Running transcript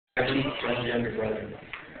John's younger brother.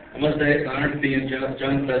 I must say it's an honor to be in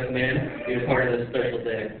John's best man to be a part of this special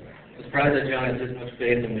day. I'm surprised that John has this much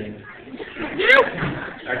faith in me.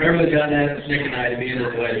 I remember when John asked Nick and I to be in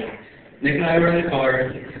his wedding. Nick and I were in the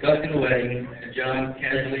car discussing the wedding, and John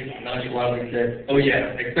casually, nonchalantly said, "Oh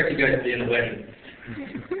yeah, I expect you guys to be in the wedding."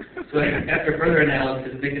 So after further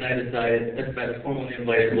analysis, Nick and I decided that's about as formally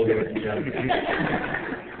invited we'll go with John.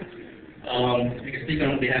 We can speak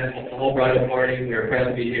on behalf of the whole bridal party. We are proud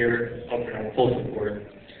to be here, offering our full support.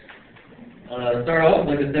 To start off, I'd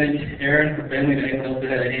like to thank Erin, her family, and anyone else who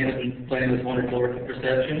had a hand in planning this wonderful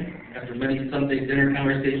reception. After many Sunday dinner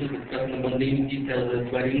conversations discussing the mundane details of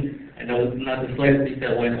this wedding, I know not the slightest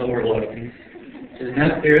detail went overlooked. It is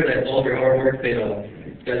now clear that all of your hard work paid off.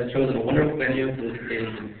 You guys have chosen a wonderful venue for this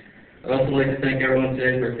occasion. I'd also like to thank everyone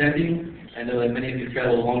today for attending. I know that many of you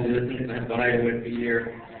travel a long distance and have gone out of your way to be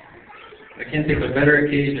here. I can't think of a better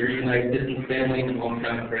occasion to reunite distant families and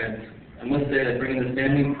longtime friends. I must say that bringing this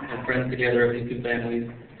family and friends together of these two families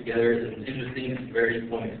together is an interesting and very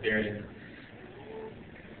fun experience.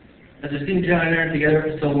 After seeing John and Erin together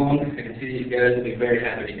for so long, I can see that you guys will be very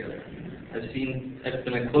happy together. I've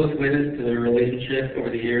been a close witness to their relationship over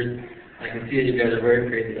the years, and I can see that you guys are very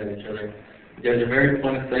crazy about each other. You guys are a very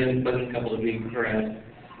fun, exciting, pleasant couple to be around.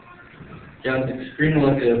 John's extremely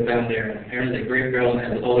lucky to have found Erin. Erin is a great girl and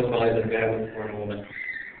has all the qualities of a guy would for a woman.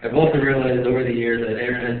 I've also realized over the years that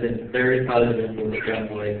Erin has been very positive influence in John's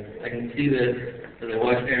life. I can see this as I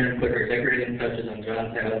watch Erin put her decorating touches on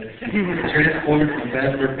John's house, transformed from a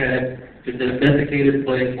bachelor pad to the domesticated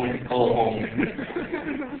place one can call home.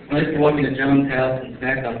 It's nice to walk into John's house and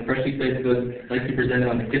snack on freshly baked goods like he presented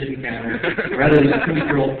on the kitchen counter, rather than a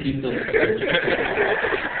 2-year-old pizza in the fridge.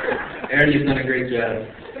 Erin, you've done a great job.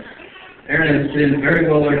 Erin has fit in very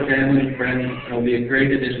well with our family and friends, and will be a great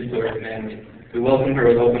addition to our family. We welcome her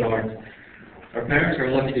with open arms. Our parents are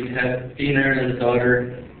lucky to have seen Erin as a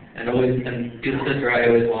daughter and be the sister I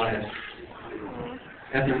always wanted.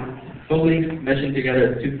 After fully meshing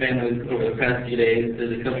together the two families over the past few days, it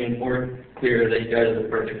is becoming more clear that you guys are the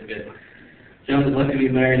perfect fit. John is lucky to be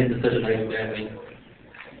married into such a nice family.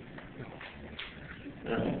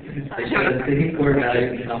 They share the same core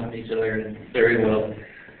values and complement each other very well.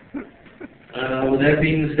 With that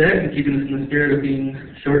being said, and keeping this in the spirit of being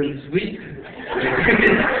short and sweet,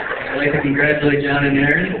 I'd like to congratulate John and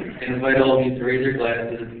Erin and invite all of you to raise your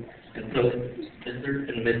glasses and toast Mr.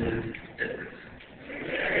 and Mrs. Edwards.